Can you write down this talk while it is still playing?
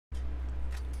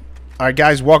Alright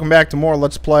guys, welcome back to more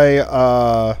Let's Play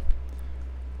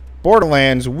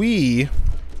Borderlands.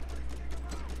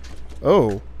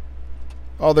 Oh,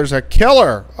 there's a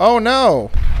killer. Oh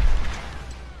no.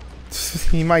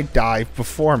 He might die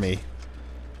before me.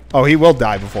 Oh, he will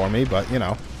die before me, but you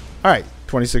know. Alright,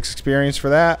 26 experience for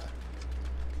that.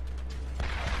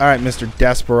 Alright, Mr.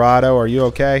 Desperado, are you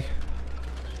okay?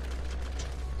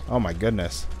 Oh my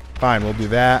goodness. Fine, we'll do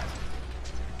that.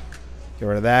 Get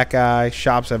rid of that guy.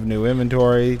 Shops have new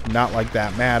inventory. Not like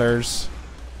that matters.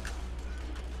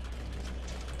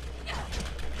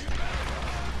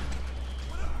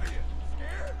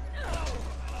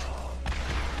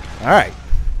 Alright.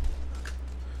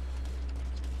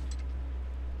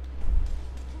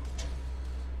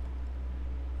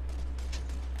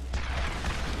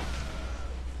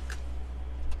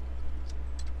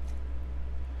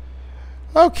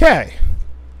 Okay.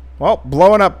 Well,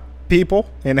 blowing up people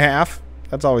in half.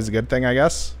 That's always a good thing, I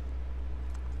guess.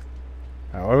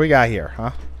 All right, what do we got here,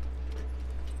 huh?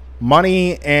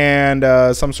 Money and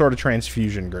some sort of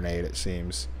transfusion grenade, it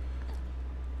seems.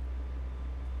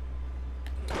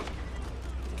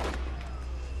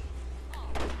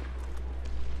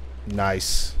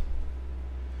 Nice.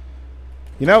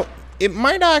 You know, it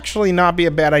might actually not be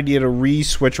a bad idea to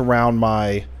re-switch around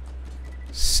my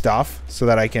stuff so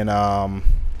that I can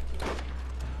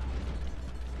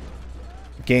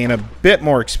gain a bit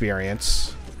more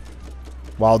experience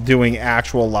while doing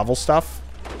actual level stuff.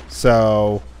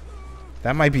 So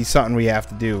that might be something we have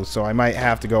to do. So I might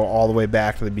have to go all the way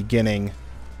back to the beginning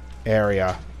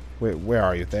area. Wait, where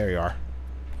are you? There you are.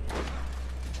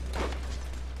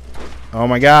 Oh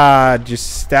my god,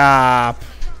 just stop.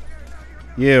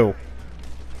 You.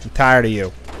 I'm tired of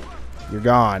you. You're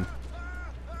gone.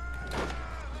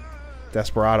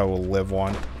 Desperado will live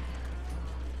one.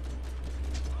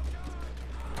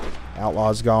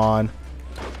 Outlaw's gone.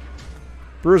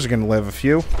 Bruiser can live a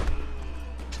few.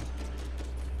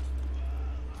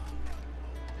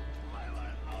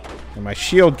 And my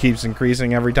shield keeps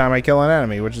increasing every time I kill an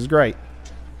enemy, which is great.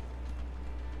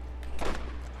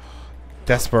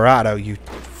 Desperado, you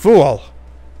fool!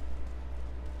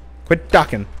 Quit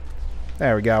ducking.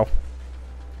 There we go.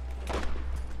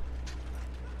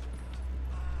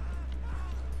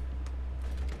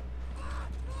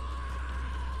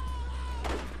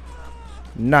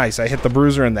 Nice, I hit the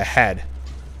bruiser in the head.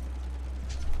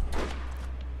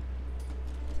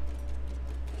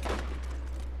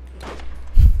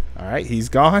 Alright, he's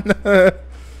gone.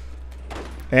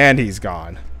 And he's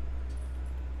gone.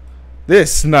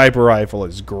 This sniper rifle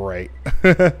is great.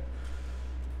 Yeah,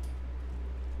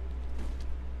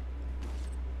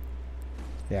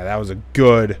 that was a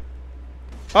good...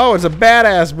 Oh, it's a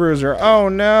badass bruiser. Oh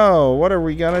no, what are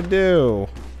we gonna do?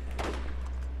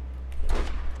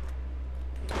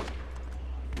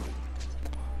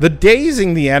 The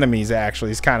dazing the enemies actually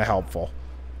is kind of helpful.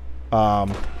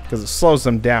 Because it slows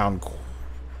them down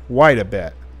quite a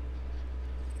bit.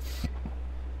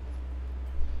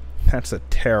 That's a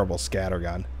terrible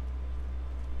scattergun.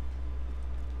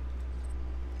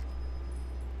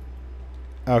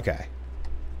 Okay.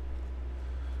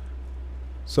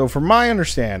 So from my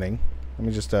understanding, let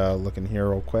me just look in here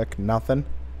real quick. Nothing.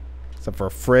 Except for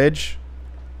a fridge.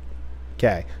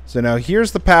 Okay, so now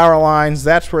here's the power lines.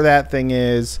 That's where that thing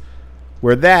is.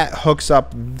 Where that hooks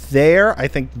up there, I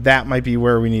think that might be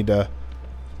where we need to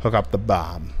hook up the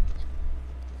bomb.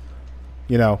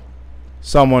 You know,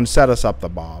 someone set us up the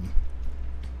bomb.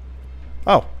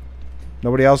 Oh,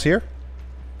 nobody else here?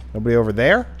 Nobody over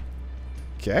there?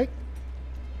 Okay.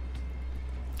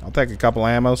 I'll take a couple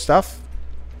ammo stuff.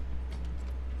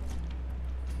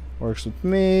 Works with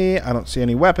me. I don't see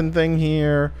any weapon thing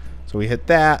here. So we hit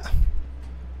that.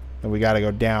 Then we got to go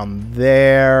down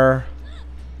there,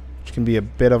 which can be a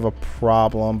bit of a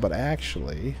problem, but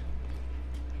actually,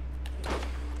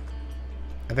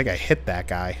 I think I hit that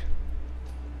guy.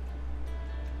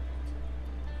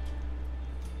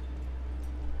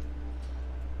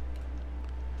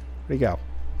 Where'd he go?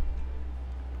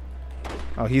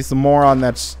 Oh, he's the moron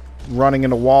that's running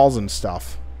into walls and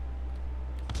stuff.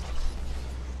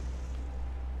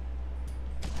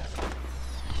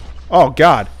 Oh,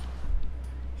 God.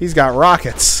 He's got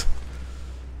rockets.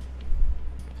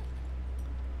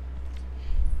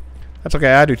 That's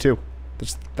okay, I do too.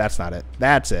 That's not it.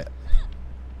 That's it.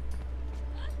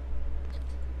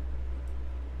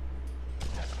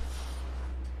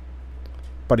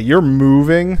 Buddy, you're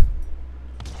moving.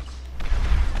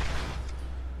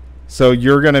 So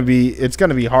you're gonna be... It's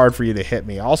gonna be hard for you to hit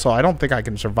me. Also, I don't think I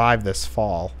can survive this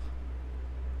fall.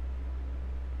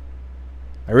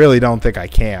 I really don't think I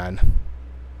can.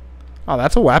 Oh,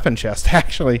 that's a weapon chest,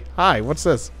 actually. Hi, what's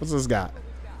this? What's this got?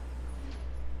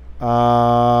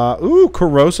 Ooh,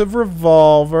 corrosive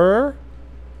revolver.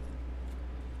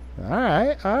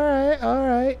 Alright, alright,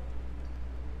 alright.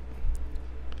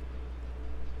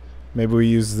 Maybe we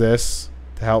use this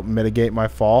to help mitigate my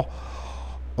fall.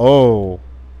 Oh.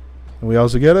 And we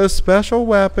also get a special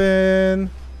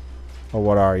weapon. Oh,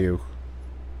 what are you?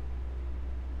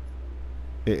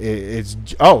 It's...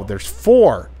 Oh, there's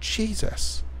 4.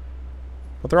 Jesus.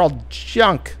 But they're all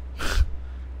junk.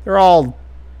 They're all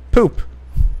poop.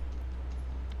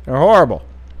 They're horrible.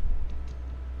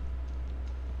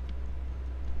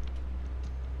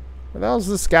 Where the hell is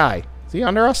this guy? Is he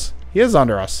under us? He is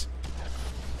under us.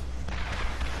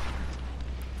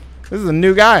 This is a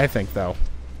new guy, I think, though.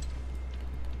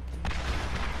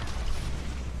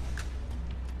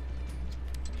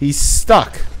 He's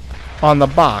stuck on the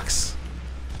box.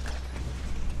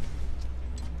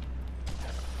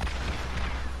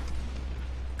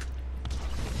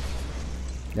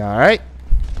 Alright.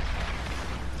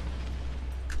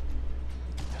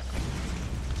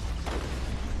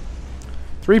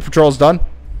 Three patrols done.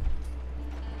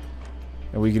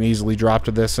 And we can easily drop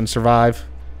to this and survive.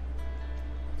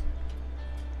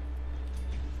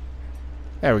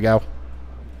 There we go.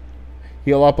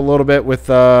 Heal up a little bit with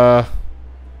that.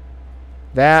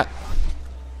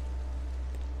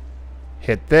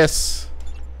 Hit this.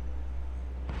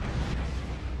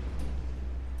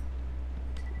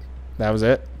 That was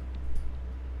it.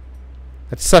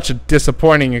 That's such a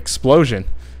disappointing explosion.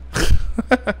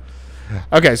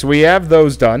 Okay, so we have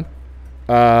those done.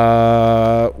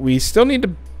 We still need to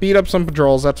beat up some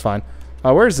patrols. That's fine.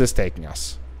 Where is this taking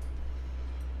us?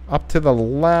 Up to the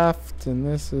left, and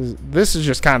this is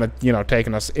just kind of, you know,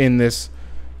 taking us in this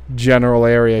general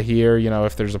area here. You know,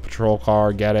 if there's a patrol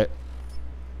car, get it.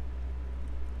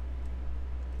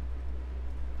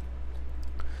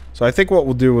 So I think what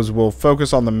we'll do is we'll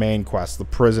focus on the main quest, the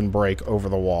prison break over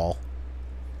the wall.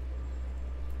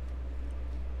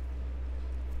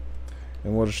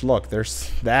 And we'll just look.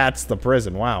 That's the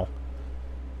prison. Wow.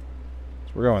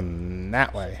 So we're going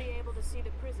that way. Be able to see the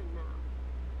prison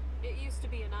now. It used to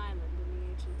be an island in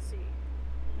the ancient sea.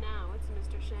 Now it's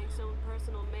Mr. Shank's own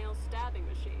personal male stabbing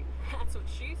machine. That's what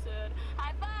she said.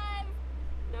 High five!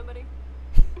 Nobody?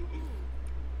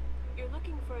 You're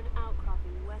looking for an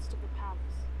outcropping west of the palace.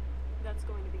 That's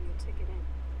going to be your ticket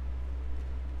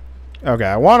in. Okay,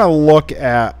 I want to look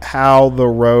at how the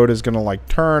road is going to like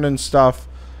turn and stuff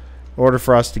in order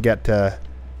for us to get to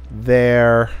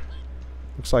there.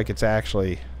 Looks like it's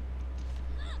actually...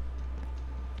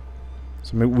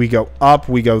 So we go up,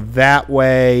 we go that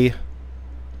way.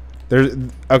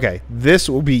 Okay, this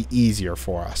will be easier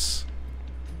for us.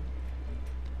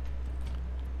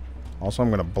 Also, I'm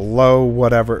going to blow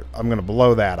whatever... I'm going to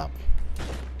blow that up.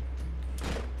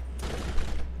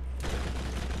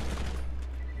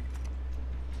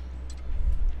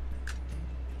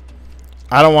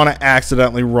 I don't want to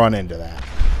accidentally run into that.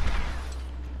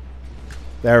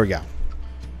 There we go.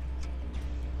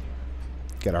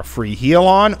 Get our free heal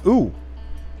on. Ooh.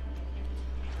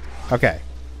 Okay.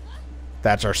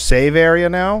 That's our save area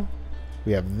now.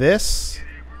 We have this.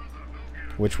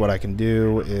 Which what I can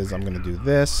do is I'm going to do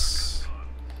this.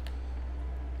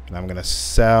 And I'm going to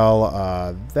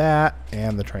sell that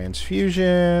and the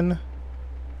transfusion.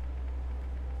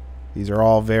 These are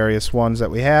all various ones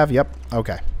that we have. Yep.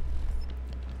 Okay.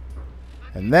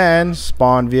 And then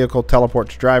spawn vehicle, teleport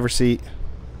to driver's seat.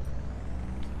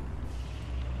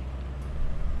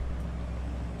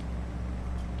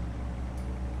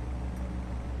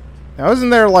 Now,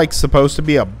 isn't there like supposed to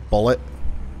be a bullet?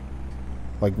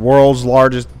 Like world's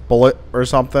largest bullet or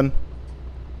something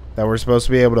that we're supposed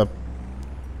to be able to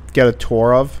get a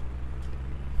tour of?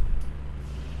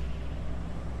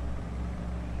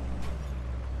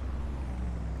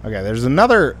 Okay, there's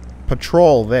another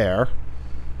patrol there.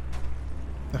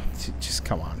 Just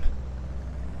come on.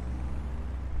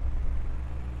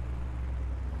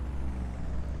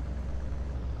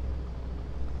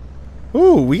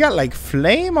 Ooh, we got like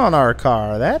flame on our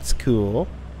car. That's cool.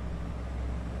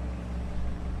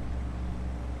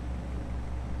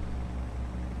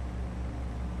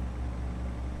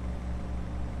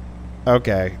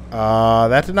 Okay.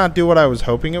 That did not do what I was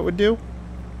hoping it would do.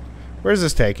 Where is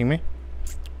this taking me?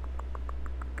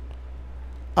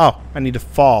 Oh, I need to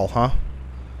fall, huh?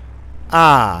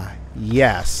 Ah,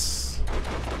 yes.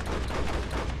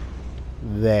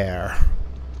 There.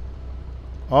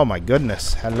 Oh my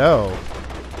goodness. Hello.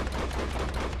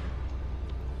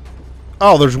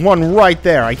 Oh, there's one right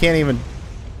there. I can't even...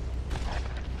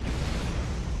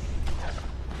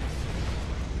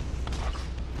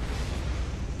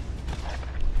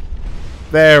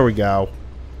 There we go.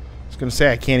 I was going to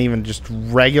say I can't even just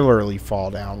regularly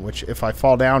fall down, which if I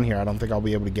fall down here, I don't think I'll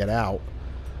be able to get out.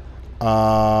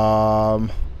 How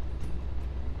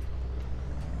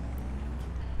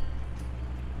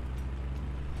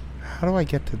do I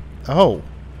get to... Oh.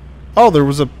 Oh, there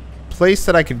was a place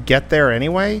that I could get there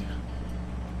anyway?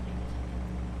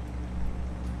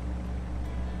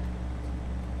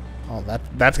 Oh,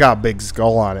 that's got a big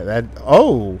skull on it.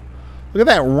 Oh, look at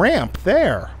that ramp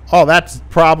there. Oh, that's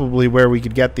probably where we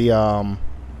could get the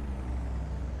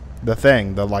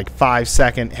thing, the like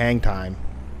 5-second hang time.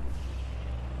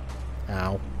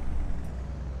 Ow.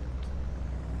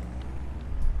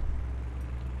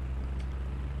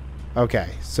 Okay,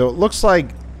 so it looks like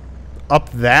up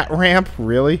that ramp,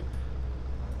 really?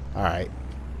 All right.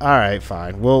 All right,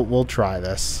 fine. We'll try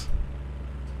this.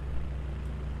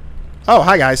 Oh,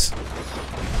 hi guys.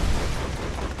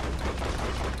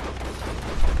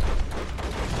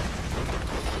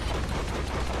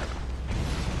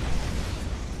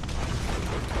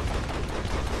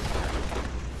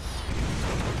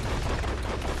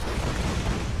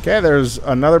 Okay, there's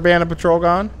another bandit patrol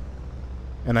gone.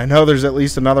 And I know there's at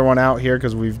least another one out here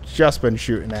because we've just been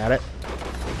shooting at it.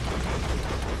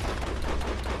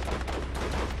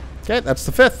 Okay, that's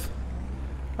the 5th.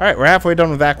 Alright, we're halfway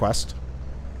done with that quest.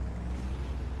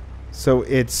 So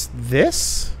it's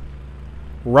this?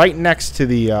 Right next to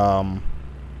the,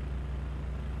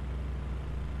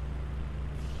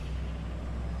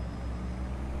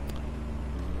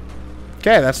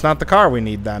 Okay, that's not the car we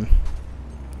need then.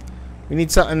 We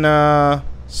need something,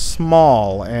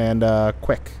 small and,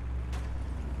 quick.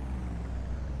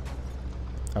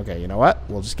 Okay, you know what?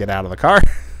 We'll just get out of the car.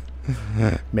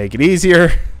 Make it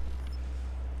easier.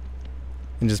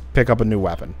 And just pick up a new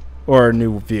weapon. Or a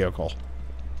new vehicle.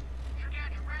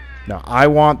 Now, I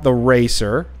want the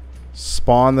racer.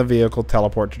 Spawn the vehicle,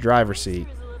 teleport to driver's seat.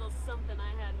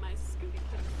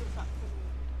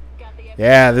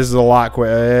 Yeah, this is a lot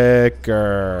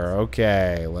quicker.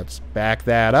 Okay, let's back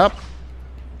that up.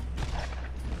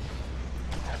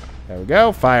 There we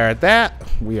go. Fire at that.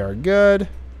 We are good.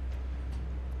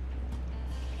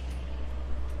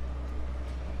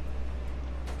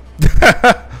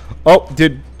 Oh,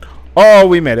 oh,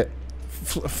 we made it.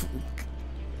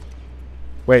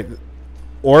 Wait.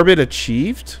 Orbit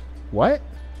achieved? What?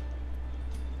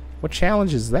 What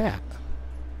challenge is that?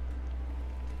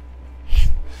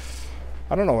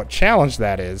 I don't know what challenge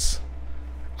that is.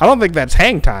 I don't think that's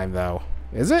hang time, though.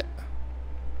 Is it?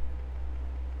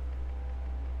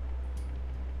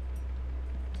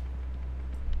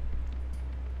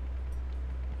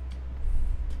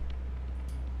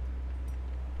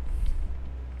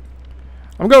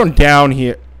 I'm going down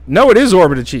here. No, it is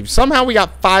orbit achieved. Somehow we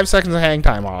got 5 seconds of hang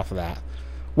time off of that.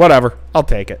 Whatever. I'll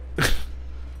take it.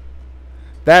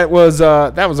 That was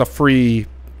a free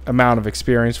amount of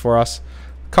experience for us.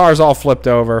 Car's all flipped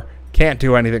over. Can't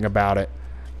do anything about it.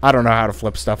 I don't know how to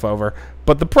flip stuff over.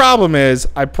 But the problem is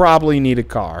I probably need a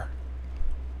car.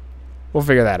 We'll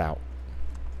figure that out.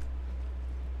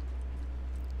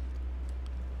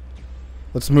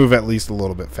 Let's move at least a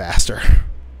little bit faster.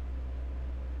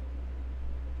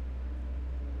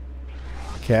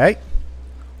 Okay.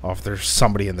 Oh, if there's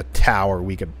somebody in the tower,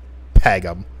 we could peg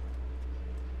them.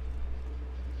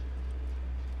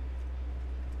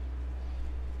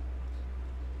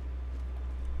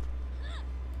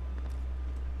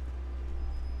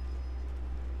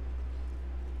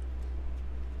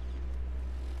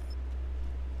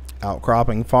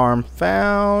 Outcropping farm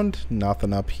found.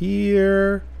 Nothing up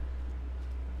here.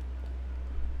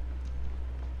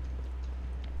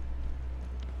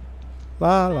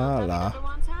 La la la.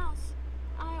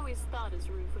 I always thought his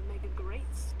roof would make a great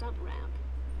stunt ramp.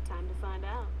 Time to find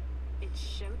out. It's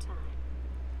showtime.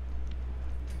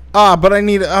 Ah, but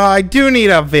I do need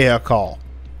a vehicle.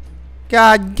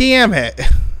 God damn it.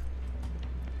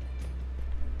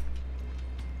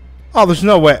 Oh, there's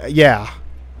no way. Yeah.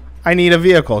 I need a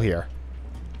vehicle here.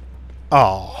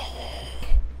 Oh.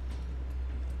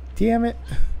 Damn it.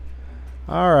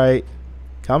 All right.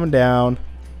 Coming down.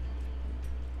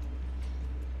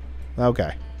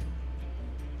 Okay.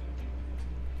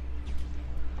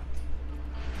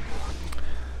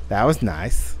 That was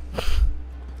nice.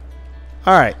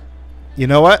 All right. You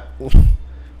know what?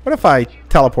 What if I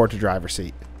teleport to driver's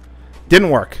seat? Didn't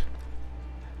work.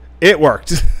 It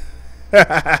worked.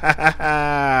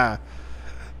 That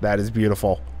is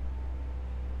beautiful.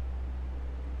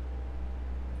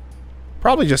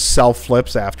 Probably just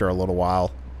self-flips after a little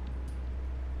while.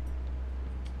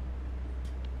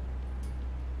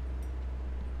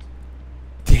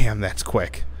 Damn, that's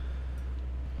quick.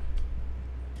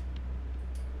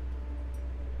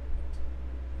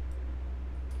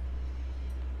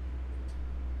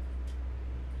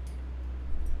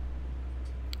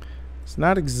 It's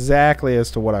not exactly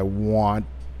as to what I want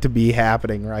to be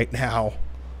happening right now.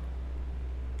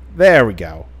 There we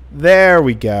go. There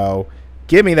we go.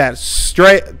 Give me that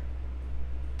straight...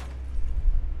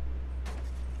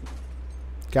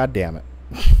 God damn it.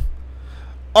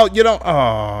 Oh, you don't...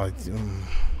 Oh...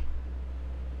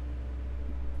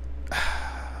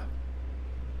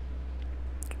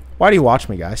 Why do you watch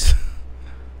me, guys?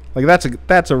 Like,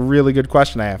 that's a really good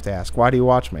question I have to ask. Why do you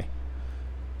watch me?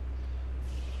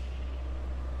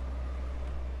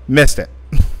 Missed it.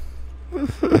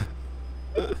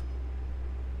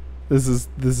 This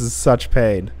is such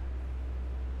pain.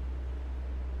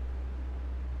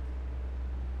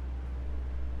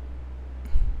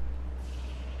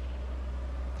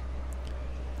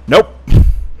 Nope.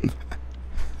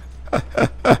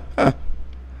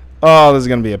 Oh, this is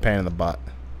gonna be a pain in the butt.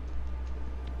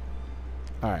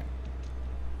 All right.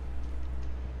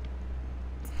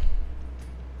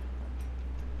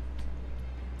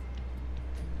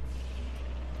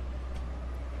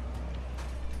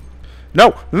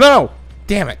 No, no,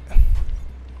 damn it.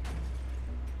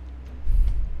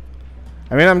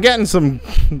 I mean, I'm getting some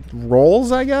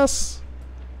rolls, I guess.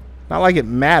 Not like it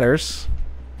matters.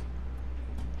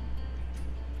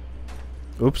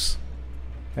 Oops.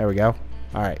 There we go.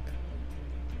 All right.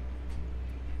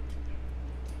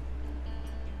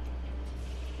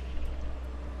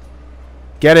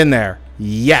 Get in there.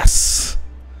 Yes.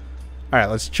 All right,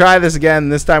 let's try this again.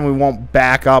 This time we won't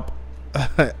back up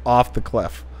off the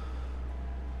cliff.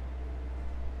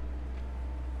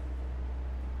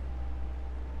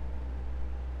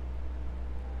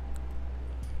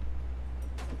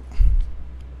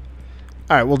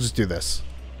 All right, we'll just do this.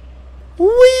 Whee!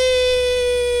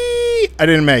 I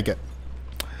didn't make it.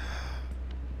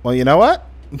 Well, you know what?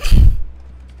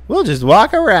 We'll just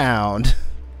walk around.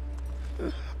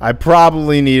 I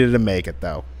probably needed to make it,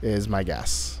 though, is my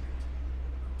guess.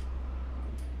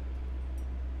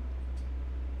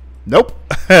 Nope.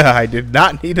 I did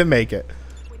not need to make it.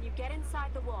 When you get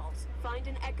inside the walls, find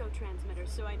an echo transmitter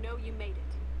so I know you made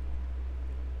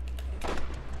it.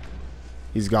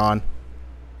 He's gone.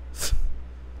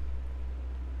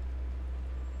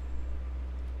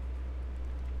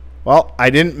 Well, I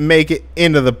didn't make it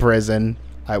into the prison.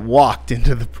 I walked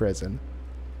into the prison.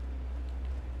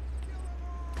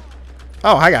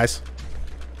 Oh, hi, guys.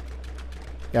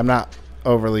 Yeah, I'm not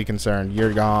overly concerned.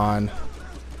 You're gone.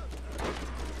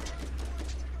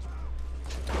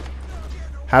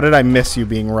 How did I miss you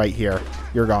being right here?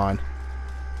 You're gone.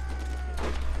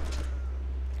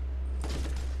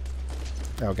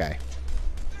 Okay.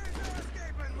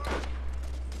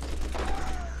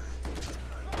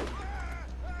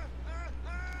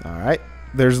 Alright.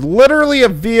 There's literally a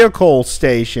vehicle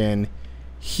station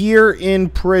here in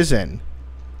prison.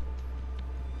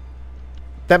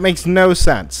 That makes no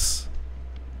sense.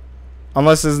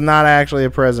 Unless it's not actually a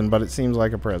prison, but it seems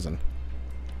like a prison.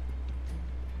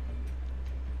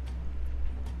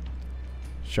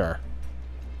 Sure.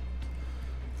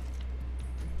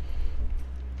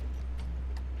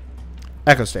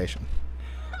 Echo station.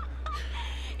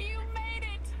 You made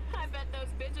it! I bet those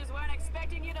bitches weren't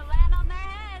expecting you to land on their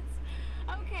heads.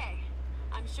 Okay.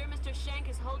 I'm sure Mr. Shank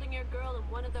is holding your girl in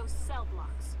one of those cell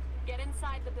blocks. Get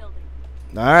inside the building.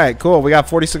 Alright, cool. We got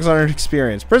 4,600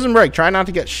 experience. Prison break. Try not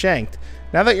to get shanked.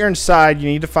 Now that you're inside, you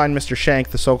need to find Mr. Shank,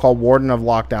 the so-called warden of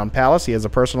Lockdown Palace. He has a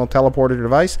personal teleporter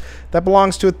device that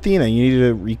belongs to Athena. You need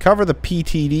to recover the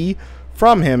PTD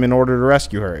from him in order to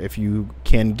rescue her. If you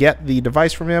can get the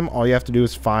device from him, all you have to do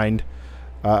is find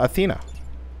Athena.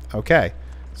 Okay.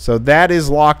 So that is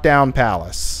Lockdown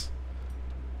Palace.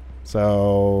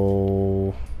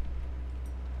 So...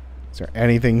 is there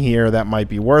anything here that might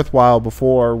be worthwhile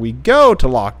before we go to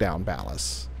Lockdown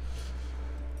Palace?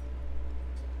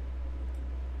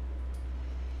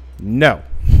 No.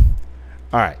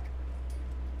 All right.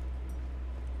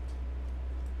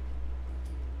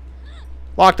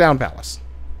 Lockdown Palace.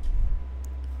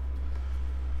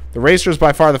 The Racer is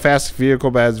by far the fastest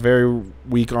vehicle, but has very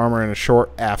weak armor and a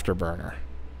short afterburner.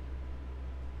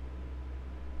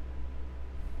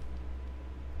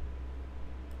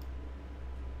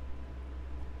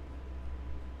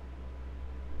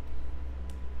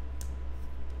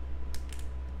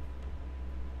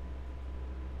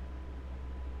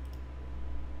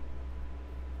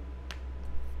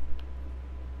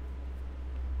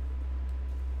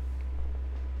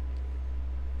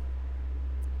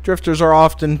 Drifters are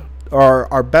often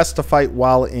are best to fight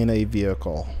while in a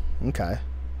vehicle. Okay.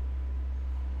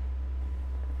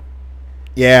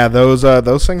 Yeah,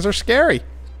 those things are scary,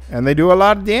 and they do a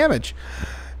lot of damage.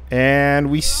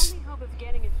 And we. The only hope of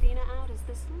getting Athena out is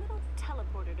this little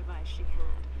teleporter device she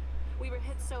had. We were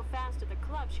hit so fast at the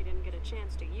club she didn't get a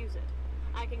chance to use it.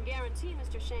 I can guarantee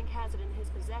Mr. Shank has it in his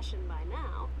possession by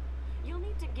now. You'll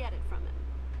need to get it from him.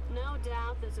 No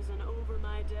doubt this is an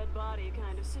over-my-dead-body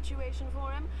kind of situation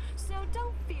for him, so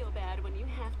don't feel bad when you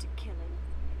have to kill him.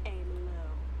 Aim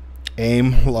low.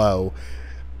 Aim low.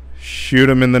 Shoot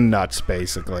him in the nuts,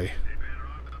 basically.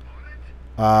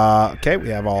 Okay, we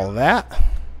have all of that.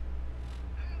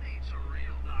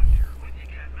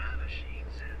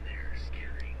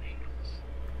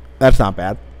 That's not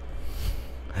bad.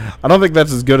 I don't think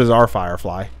that's as good as our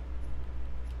Firefly.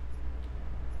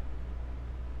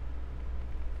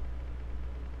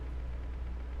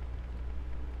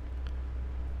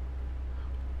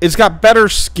 It's got better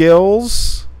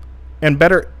skills and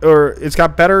it's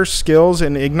got better skills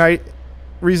in ignite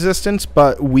resistance,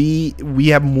 but we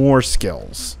have more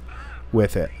skills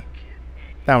with it.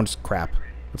 That one's crap.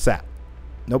 What's that?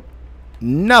 Nope.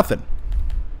 Nothing.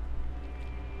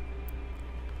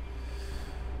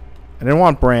 I didn't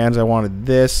want brands. I wanted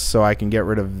this so I can get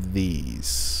rid of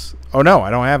these. Oh no,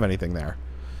 I don't have anything there.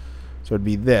 So it'd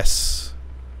be this.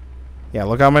 Yeah,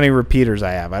 look how many repeaters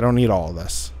I have. I don't need all of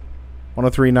this.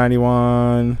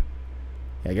 103.91.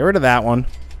 Yeah, get rid of that one.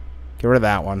 Get rid of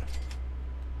that one.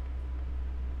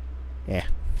 Yeah.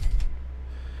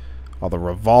 All the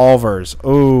revolvers.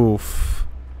 Oof.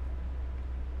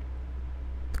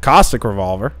 The caustic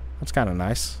revolver. That's kind of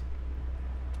nice.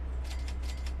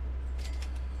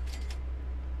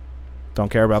 Don't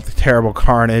care about the terrible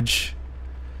carnage.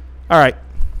 Alright.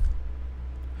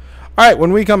 Alright,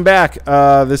 when we come back,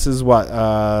 this is what?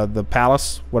 The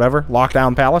palace? Whatever?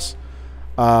 Lockdown palace?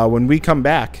 When we come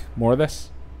back, more of this.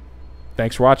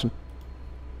 Thanks for watching.